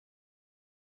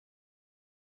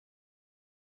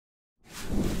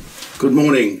Good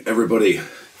morning, everybody.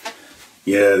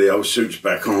 Yeah, the old suit's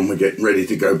back on. We're getting ready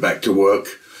to go back to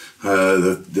work.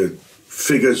 The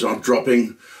figures are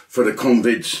dropping for the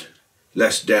convids.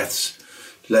 Less deaths,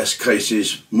 less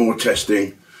cases, more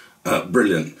testing.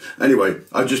 Brilliant. Anyway,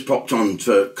 I just popped on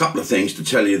for a couple of things to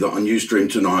tell you that on Ustream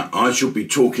tonight I shall be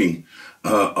talking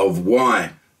of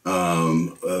why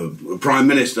the Prime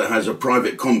Minister has a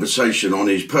private conversation on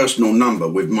his personal number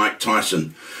with Mike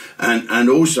Tyson,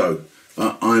 and also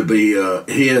I'll be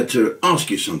here to ask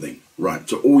you something. Right,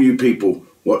 to all you people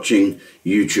watching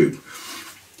YouTube,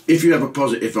 if you have a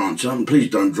positive answer, and please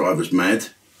don't drive us mad,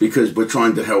 because we're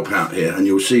trying to help out here, and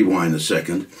you'll see why in a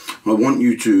second. I want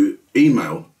you to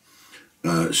email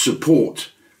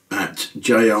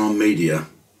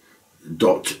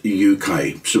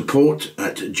support@jrmedia.uk,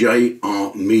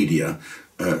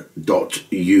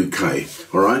 support@jrmedia.uk.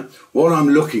 All right, what I'm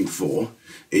looking for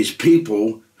is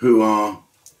people who are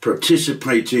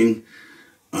participating,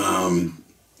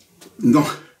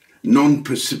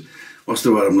 what's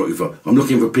the word I'm looking for? I'm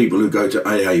looking for people who go to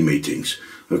AA meetings.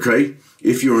 Okay,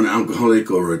 if you're an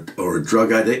alcoholic or a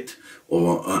drug addict,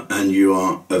 and you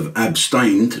have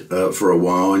abstained for a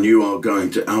while, and you are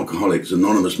going to Alcoholics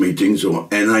Anonymous meetings or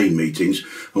NA meetings,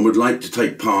 and would like to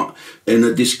take part in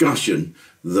a discussion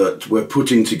that we're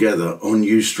putting together on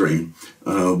Ustream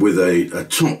with a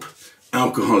top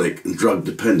alcoholic and drug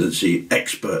dependency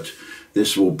expert.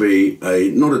 This will be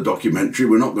not a documentary.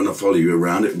 We're not going to follow you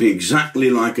around. It'll be exactly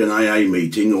like an AA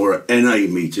meeting or an NA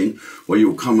meeting, where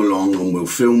you'll come along and we'll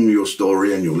film your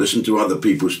story and you'll listen to other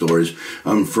people's stories.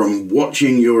 And from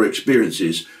watching your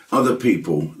experiences, other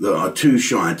people that are too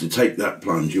shy to take that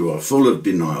plunge, who are full of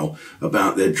denial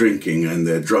about their drinking and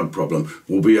their drug problem,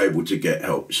 will be able to get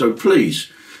help. So please,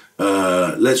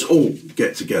 let's all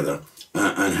get together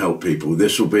and help people.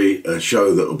 This will be a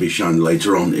show that will be shown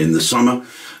later on in the summer.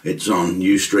 It's on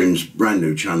Ustream's brand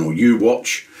new channel,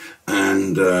 YouWatch,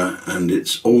 and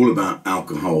it's all about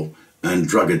alcohol and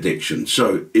drug addiction.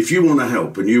 So if you want to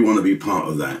help and you want to be part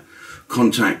of that,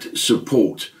 contact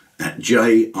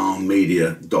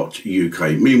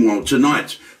support@jrmedia.uk. Meanwhile,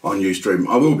 tonight on Ustream,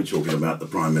 I will be talking about the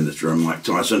Prime Minister and Mike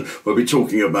Tyson. We'll be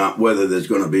talking about whether there's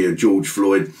going to be a George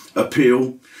Floyd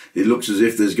appeal. It looks as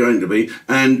if there's going to be,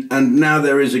 and now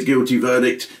there is a guilty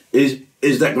verdict. Is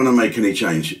that going to make any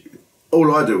change? All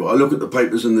I do, I look at the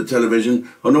papers and the television,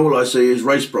 and all I see is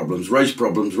race problems, race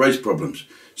problems, race problems.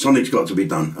 Something's got to be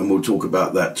done, and we'll talk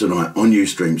about that tonight on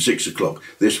Ustream, 6 o'clock,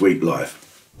 this week live.